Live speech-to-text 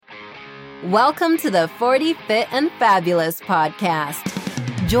Welcome to the 40 Fit and Fabulous podcast.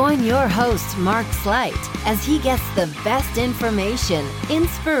 Join your host, Mark Slight, as he gets the best information,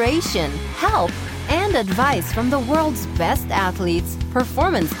 inspiration, help, and advice from the world's best athletes,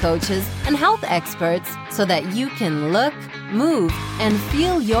 performance coaches, and health experts so that you can look, move, and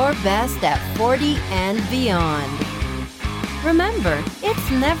feel your best at 40 and beyond. Remember,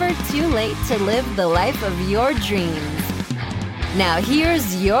 it's never too late to live the life of your dreams. Now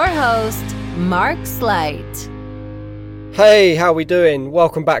here's your host, Mark Slight. Hey, how we doing?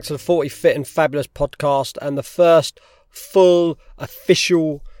 Welcome back to the 40 Fit and Fabulous podcast and the first full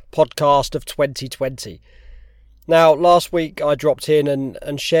official podcast of 2020. Now, last week I dropped in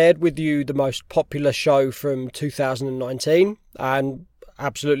and shared with you the most popular show from 2019, and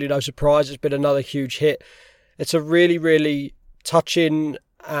absolutely no surprise, it's been another huge hit. It's a really, really touching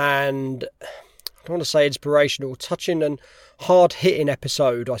and, I don't want to say inspirational, touching and hard-hitting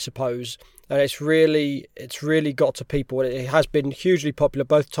episode, I suppose. And it's really got to people. It has been hugely popular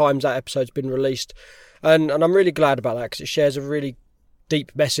both times that episode's been released. And I'm really glad about that because it shares a really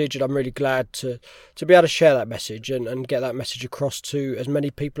deep message, and I'm really glad to be able to share that message and get that message across to as many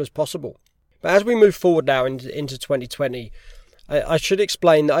people as possible. But as we move forward now into 2020, I should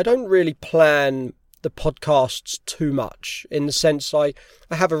explain that I don't really plan the podcasts too much, in the sense I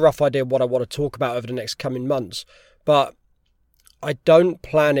have a rough idea of what I want to talk about over the next coming months, but I don't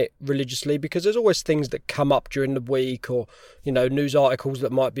plan it religiously because there's always things that come up during the week or, news articles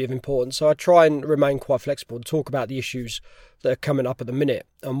that might be of importance. So I try and remain quite flexible and talk about the issues that are coming up at the minute.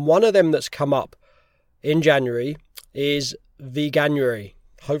 And one of them that's come up in January is Veganuary.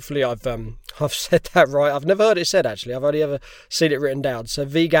 Hopefully I've said that right. I've never heard it said, actually. I've only ever seen it written down. So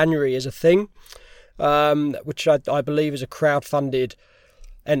Veganuary is a thing, which I believe is a crowd-funded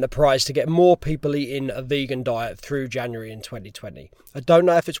enterprise to get more people eating a vegan diet through January in 2020. I don't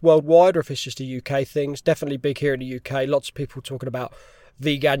know if it's worldwide or if it's just a UK thing. It's definitely big here in the UK. Lots of people talking about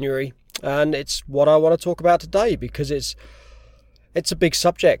Veganuary, and it's what I want to talk about today because it's a big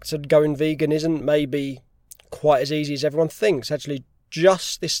subject, and going vegan isn't maybe quite as easy as everyone thinks. Actually,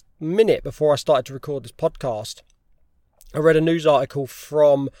 just this minute before I started to record this podcast, I read a news article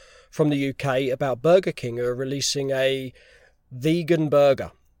from the UK about Burger King, who are releasing a vegan burger.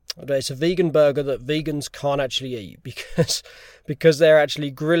 It's a vegan burger that vegans can't actually eat because they're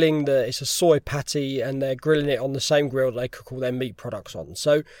actually grilling it's a soy patty, and they're grilling it on the same grill that they cook all their meat products on.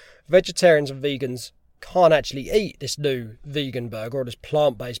 So vegetarians and vegans can't actually eat this new vegan burger or this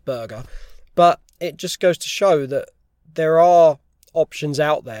plant-based burger. But it just goes to show that there are options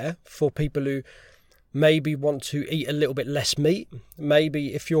out there for people who maybe want to eat a little bit less meat.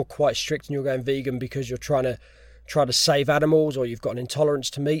 Maybe if you're quite strict and you're going vegan because you're trying to save animals, or you've got an intolerance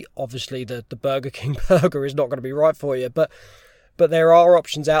to meat, obviously the Burger King burger is not going to be right for you. But there are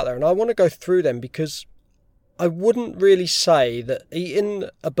options out there, and I want to go through them because I wouldn't really say that eating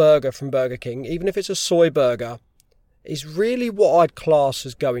a burger from Burger King, even if it's a soy burger, is really what I'd class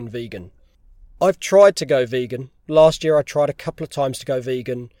as going vegan. I've tried to go vegan. Last year I tried a couple of times to go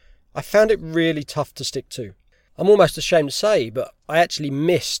vegan. I found it really tough to stick to. I'm almost ashamed to say, but I actually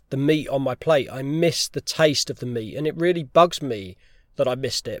missed the meat on my plate. I missed the taste of the meat, and it really bugs me that I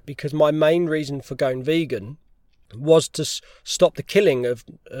missed it, because my main reason for going vegan was to stop the killing of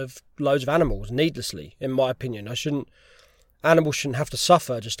loads of animals needlessly, in my opinion. Animals shouldn't have to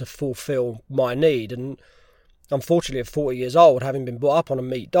suffer just to fulfill my need. And unfortunately, at 40 years old, having been brought up on a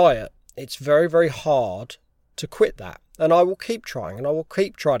meat diet, it's very, very hard to quit that. And I will keep trying, and I will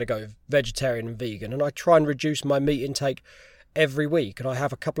keep trying to go vegetarian and vegan, and I try and reduce my meat intake every week, and I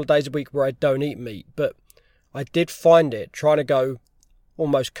have a couple of days a week where I don't eat meat. But I did find it trying to go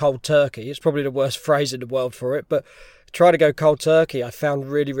almost cold turkey. It's probably the worst phrase in the world for it, but trying to go cold turkey I found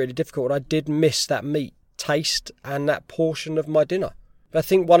really, really difficult. I did miss that meat taste and that portion of my dinner. But I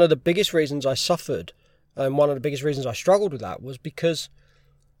think one of the biggest reasons I suffered, and one of the biggest reasons I struggled with that, was because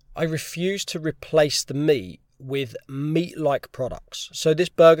I refused to replace the meat with meat-like products. So this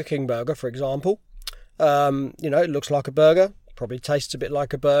Burger King burger, for example, it looks like a burger, probably tastes a bit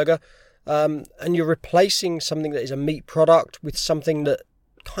like a burger, and you're replacing something that is a meat product with something that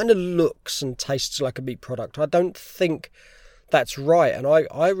kind of looks and tastes like a meat product. I don't think that's right, and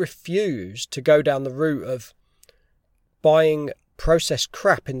I refuse to go down the route of buying processed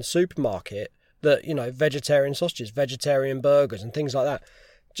crap in the supermarket that, vegetarian sausages, vegetarian burgers and things like that,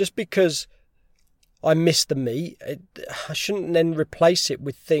 just because I miss the meat. I shouldn't then replace it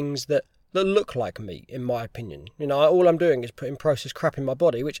with things that look like meat, in my opinion. All I'm doing is putting processed crap in my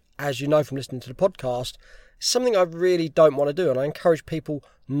body, which, as you know from listening to the podcast, is something I really don't want to do, and I encourage people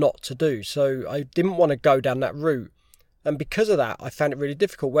not to do. So I didn't want to go down that route And because of that, I found it really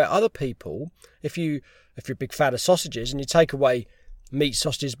difficult. Where other people, if you're a big fan of sausages and you take away meat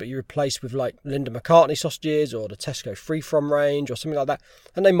sausages, but you replace with like Linda McCartney sausages or the Tesco Free From range or something like that,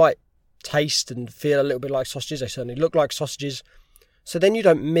 and they might taste and feel a little bit like sausages. They certainly look like sausages. So then you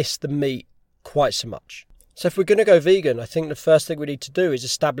don't miss the meat quite so much. So if we're going to go vegan, I think the first thing we need to do is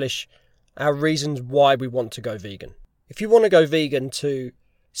establish our reasons why we want to go vegan. If you want to go vegan to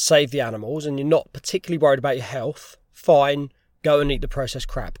save the animals and you're not particularly worried about your health, fine, go and eat the processed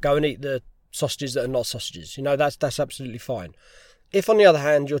crap. Go and eat the sausages that are not sausages. You know, that's absolutely fine. If, on the other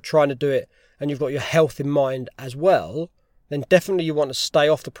hand, you're trying to do it and you've got your health in mind as well, then definitely you want to stay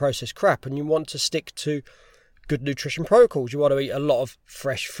off the processed crap and you want to stick to good nutrition protocols. You want to eat a lot of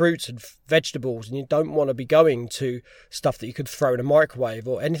fresh fruits and vegetables, and you don't want to be going to stuff that you could throw in a microwave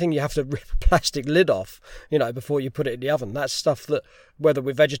or anything you have to rip a plastic lid off, you know, before you put it in the oven. That's stuff that, whether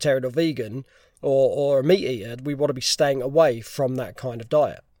we're vegetarian or vegan or a meat eater, we want to be staying away from that kind of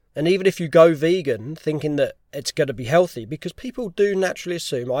diet. And even if you go vegan thinking that it's going to be healthy, because people do naturally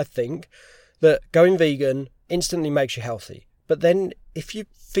assume, I think, that going vegan instantly makes you healthy. But then if you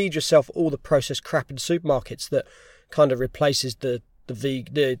feed yourself all the processed crap in supermarkets that kind of replaces the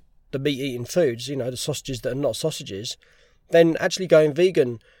meat-eating foods, you know, the sausages that are not sausages, then actually going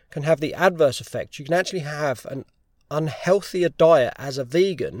vegan can have the adverse effect. You can actually have an unhealthier diet as a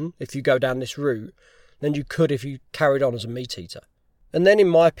vegan if you go down this route than you could if you carried on as a meat eater. And then, in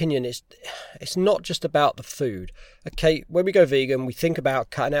my opinion, it's not just about the food. Okay, when we go vegan, we think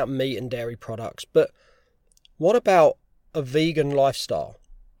about cutting out meat and dairy products, but what about a vegan lifestyle?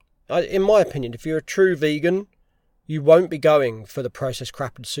 In my opinion, if you're a true vegan, you won't be going for the processed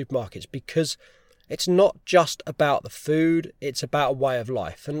crap in supermarkets, because it's not just about the food, it's about a way of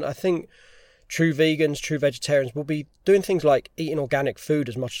life. And I think true vegans, true vegetarians will be doing things like eating organic food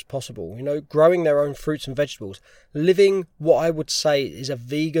as much as possible, you know, growing their own fruits and vegetables, living what I would say is a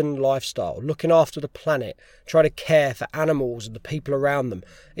vegan lifestyle, looking after the planet, trying to care for animals and the people around them.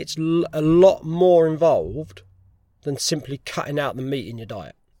 It's a lot more involved than simply cutting out the meat in your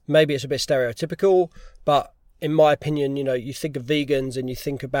diet. Maybe it's a bit stereotypical, but in my opinion, you know, you think of vegans and you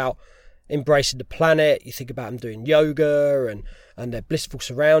think about embracing the planet, you think about them doing yoga and their blissful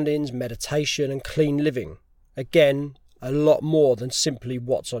surroundings, meditation and clean living. Again, a lot more than simply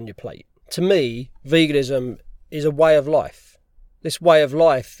what's on your plate. To me, veganism is a way of life. This way of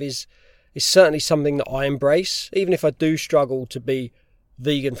life is certainly something that I embrace, even if I do struggle to be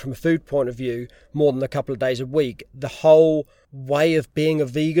vegan from a food point of view more than a couple of days a week. The whole way of being a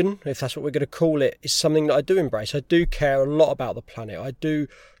vegan, if that's what we're going to call it, is something that I do embrace. I do care a lot about the planet. I do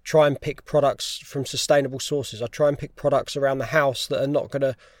try and pick products from sustainable sources. I try and pick products around the house that are not going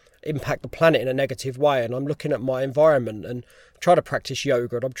to impact the planet in a negative way. And I'm looking at my environment and try to practice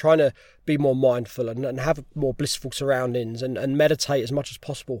yoga, and I'm trying to be more mindful and have more blissful surroundings and meditate as much as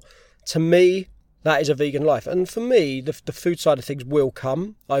possible. To me, that is a vegan life. And for me, the food side of things will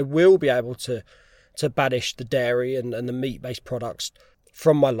come. I will be able to banish the dairy and the meat-based products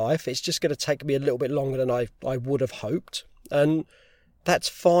from my life. It's just going to take me a little bit longer than I would have hoped. And that's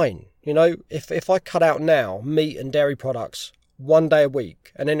fine. You know, if I cut out now meat and dairy products 1 day a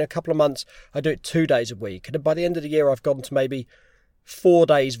week, and in a couple of months I do it 2 days a week, and by the end of the year I've gone to maybe 4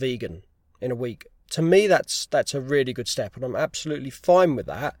 days vegan in a week. To me, that's a really good step, and I'm absolutely fine with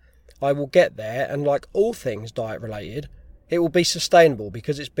that. I will get there, and like all things diet related, it will be sustainable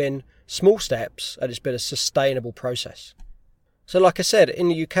because it's been small steps and it's been a sustainable process. So like I said, in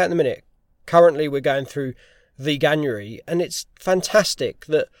the UK at the minute, currently we're going through Veganuary, and it's fantastic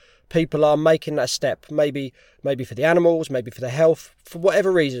that people are making that step, maybe for the animals, maybe for their health, for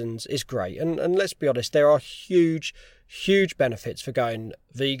whatever reasons, is great. And let's be honest, there are huge benefits for going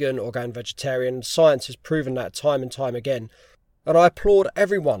vegan or going vegetarian. Science has proven that time and time again. And I applaud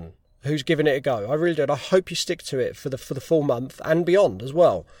everyone who's giving it a go. I really do. And I hope you stick to it for the full month and beyond as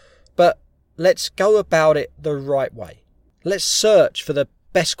well. But let's go about it the right way. Let's search for the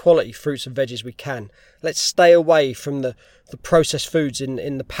best quality fruits and veggies we can. Let's stay away from the processed foods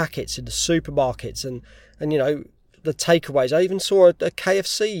in the packets, in the supermarkets and you know, the takeaways. I even saw a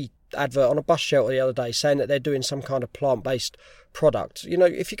KFC advert on a bus shelter the other day saying that they're doing some kind of plant-based product. You know,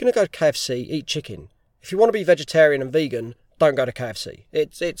 if you're going to go to KFC, eat chicken. If you want to be vegetarian and vegan, don't go to KFC.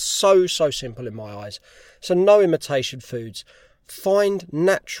 It's so simple in my eyes. So no imitation foods. Find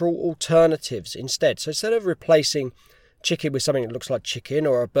natural alternatives instead. So instead of replacing chicken with something that looks like chicken,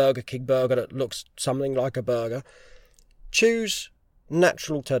 or a Burger King burger that looks something like a burger, choose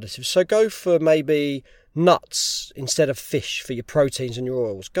natural alternatives. So go for maybe nuts instead of fish for your proteins and your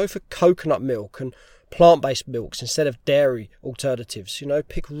oils. Go for coconut milk and plant-based milks instead of dairy alternatives. You know,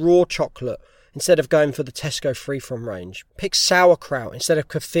 pick raw chocolate instead of going for the Tesco Freeform range. Pick sauerkraut instead of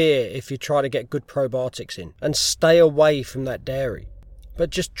kefir if you try to get good probiotics in. And stay away from that dairy. But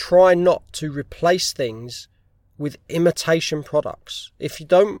just try not to replace things with imitation products. If you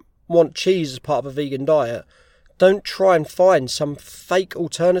don't want cheese as part of a vegan diet, don't try and find some fake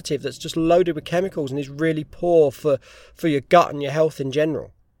alternative that's just loaded with chemicals and is really poor for your gut and your health in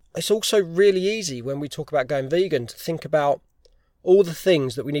general. It's also really easy when we talk about going vegan to think about all the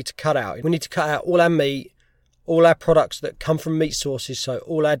things that we need to cut out. We need to cut out all our meat, all our products that come from meat sources, so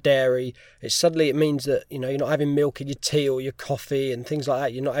all our dairy. It means that you're not having milk in your tea or your coffee and things like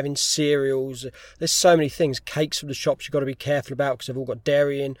that. You're not having cereals. There's so many things. Cakes from the shops you've got to be careful about because they've all got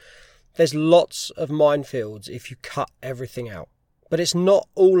dairy in. There's lots of minefields if you cut everything out. But it's not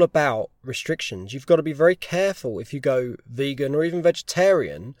all about restrictions. You've got to be very careful if you go vegan or even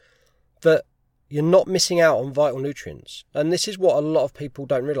vegetarian that you're not missing out on vital nutrients. And this is what a lot of people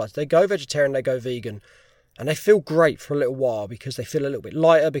don't realise. They go vegetarian, they go vegan, and they feel great for a little while because they feel a little bit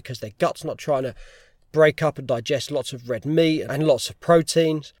lighter because their gut's not trying to break up and digest lots of red meat and lots of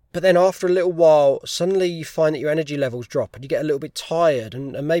proteins. But then after a little while, suddenly you find that your energy levels drop and you get a little bit tired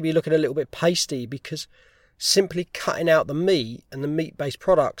and maybe you look a little bit pasty because simply cutting out the meat and the meat-based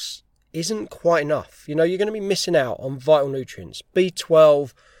products isn't quite enough. You're going to be missing out on vital nutrients.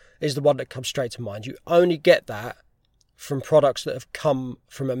 B12 is the one that comes straight to mind. You only get that from products that have come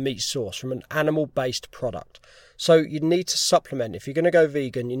from a meat source, from an animal-based product. So you need to supplement. If you're going to go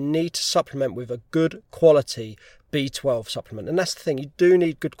vegan, you need to supplement with a good quality B12 supplement. And that's the thing, you do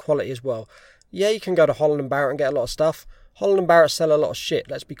need good quality as well. Yeah, you can go to Holland & Barrett and get a lot of stuff. Holland & Barrett sell a lot of shit,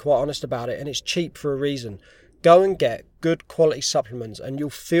 let's be quite honest about it, and it's cheap for a reason. Go and get good quality supplements and you'll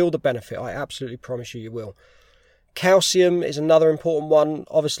feel the benefit. I absolutely promise you will. Calcium is another important one.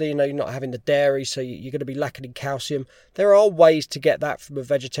 Obviously, you're not having the dairy, so you're going to be lacking in calcium. There are ways to get that from a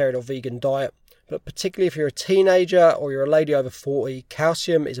vegetarian or vegan diet, but particularly if you're a teenager or you're a lady over 40,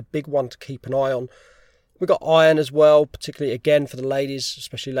 calcium is a big one to keep an eye on. We've got iron as well, particularly again for the ladies,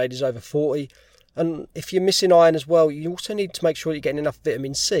 especially ladies over 40. And if you're missing iron as well, you also need to make sure you're getting enough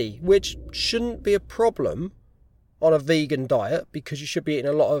vitamin C, which shouldn't be a problem on a vegan diet because you should be eating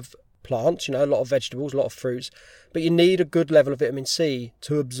a lot of plants, a lot of vegetables, a lot of fruits, but you need a good level of vitamin C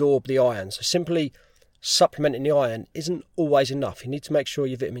to absorb the iron. So simply supplementing the iron isn't always enough. You need to make sure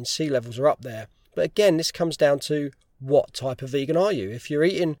your vitamin C levels are up there. But again, this comes down to what type of vegan are you? If you're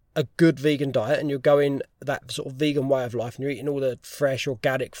eating a good vegan diet and you're going that sort of vegan way of life and you're eating all the fresh,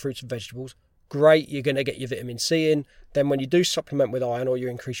 organic fruits and vegetables, great, you're going to get your vitamin C in. Then when you do supplement with iron or you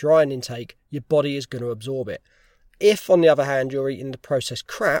increase your iron intake, your body is going to absorb it. If, on the other hand, you're eating the processed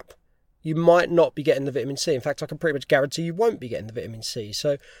crap, you might not be getting the vitamin C. In fact, I can pretty much guarantee you won't be getting the vitamin C.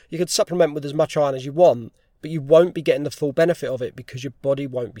 So you could supplement with as much iron as you want, but you won't be getting the full benefit of it because your body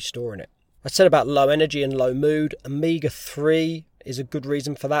won't be storing it. I said about low energy and low mood. Omega-3 is a good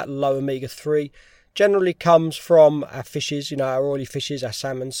reason for that. Low omega-3 generally comes from our fishes, our oily fishes, our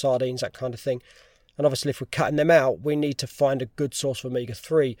salmon, sardines, that kind of thing. And obviously if we're cutting them out, we need to find a good source of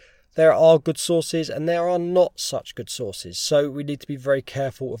omega-3. There are good sources and there are not such good sources. So we need to be very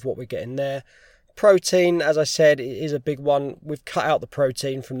careful of what we're getting there. Protein, as I said, is a big one. We've cut out the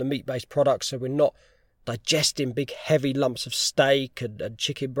protein from the meat-based products, so we're not digesting big heavy lumps of steak and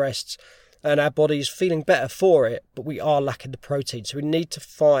chicken breasts. And our body's feeling better for it, but we are lacking the protein. So we need to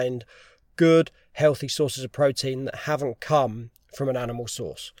find good, healthy sources of protein that haven't come from an animal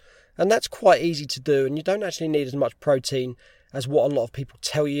source. And that's quite easy to do, and you don't actually need as much protein as what a lot of people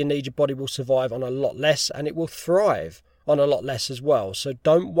tell you need. Your body will survive on a lot less, and it will thrive on a lot less as well. So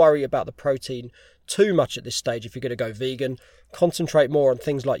don't worry about the protein too much at this stage if you're going to go vegan. Concentrate more on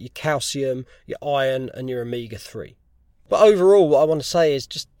things like your calcium, your iron, and your omega-3. But overall, what I want to say is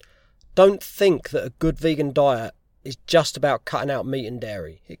just don't think that a good vegan diet is just about cutting out meat and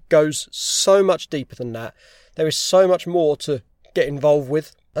dairy. It goes so much deeper than that. There is so much more to get involved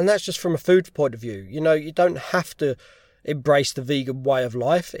with, and that's just from a food point of view. You don't have to embrace the vegan way of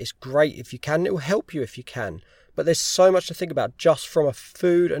life. It's great if you can. It will help you if you can. But there's so much to think about just from a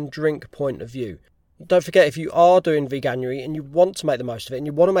food and drink point of view. Don't forget, if you are doing Veganuary and you want to make the most of it and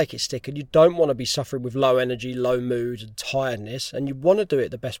you want to make it stick and you don't want to be suffering with low energy, low mood and tiredness, and you want to do it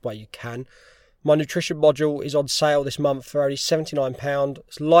the best way you can, my nutrition module is on sale this month for only £79.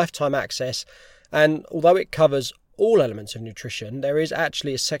 It's lifetime access, and although it covers all elements of nutrition, there is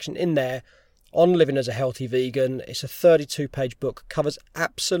actually a section in there on living as a healthy vegan. It's a 32-page book, covers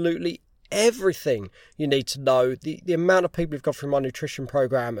absolutely everything you need to know. The amount of people who've gone through my nutrition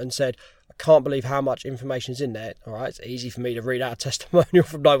program and said, I can't believe how much information is in there. All right, it's easy for me to read out a testimonial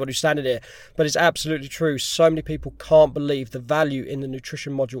from no one who's standing here, but it's absolutely true. So many people can't believe the value in the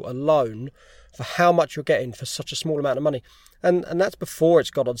nutrition module alone for how much you're getting for such a small amount of money. And that's before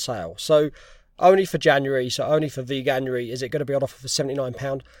it's got on sale. So only for January, so only for Veganuary, is it going to be on offer for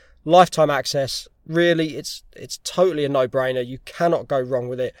 £79. Lifetime access. Really, it's totally a no-brainer. You cannot go wrong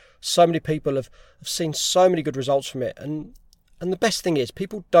with it. So many people have seen so many good results from it. And the best thing is,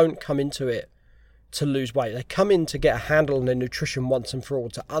 people don't come into it to lose weight. They come in to get a handle on their nutrition once and for all,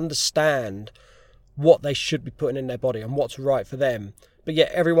 to understand what they should be putting in their body and what's right for them. But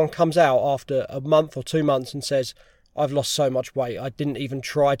yet everyone comes out after a month or 2 months and says, I've lost so much weight. I didn't even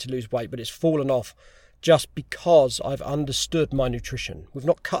try to lose weight, but it's fallen off just because I've understood my nutrition. We've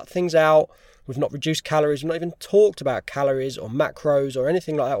not cut things out. We've not reduced calories. We've not even talked about calories or macros or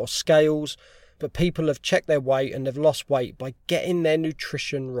anything like that, or scales. But people have checked their weight and they've lost weight by getting their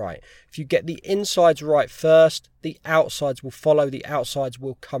nutrition right. If you get the insides right first, the outsides will follow. The outsides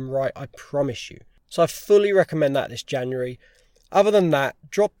will come right, I promise you. So I fully recommend that this January. Other than that,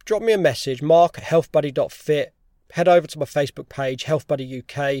 drop me a message, mark@healthbuddy.fit. Head over to my Facebook page, HealthBuddy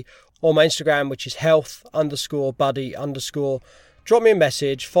UK, or my Instagram, which is health_buddy_. Drop me a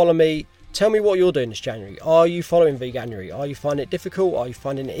message, follow me, tell me what you're doing this January. Are you following Veganuary? Are you finding it difficult? Are you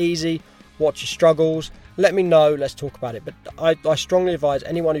finding it easy? What's your struggles? Let me know, let's talk about it. But I strongly advise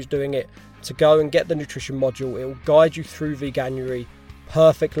anyone who's doing it to go and get the nutrition module. It will guide you through Veganuary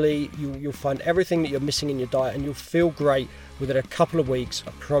perfectly. You'll find everything that you're missing in your diet and you'll feel great within a couple of weeks,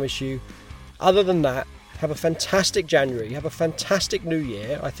 I promise you. Other than that, have a fantastic January. Have a fantastic New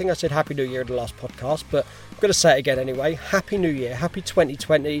Year. I think I said Happy New Year in the last podcast, but I'm going to say it again anyway. Happy New Year. Happy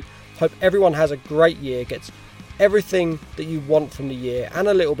 2020. Hope everyone has a great year, gets everything that you want from the year and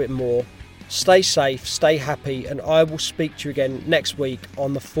a little bit more. Stay safe, stay happy, and I will speak to you again next week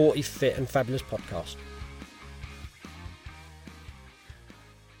on the 40 Fit and Fabulous podcast.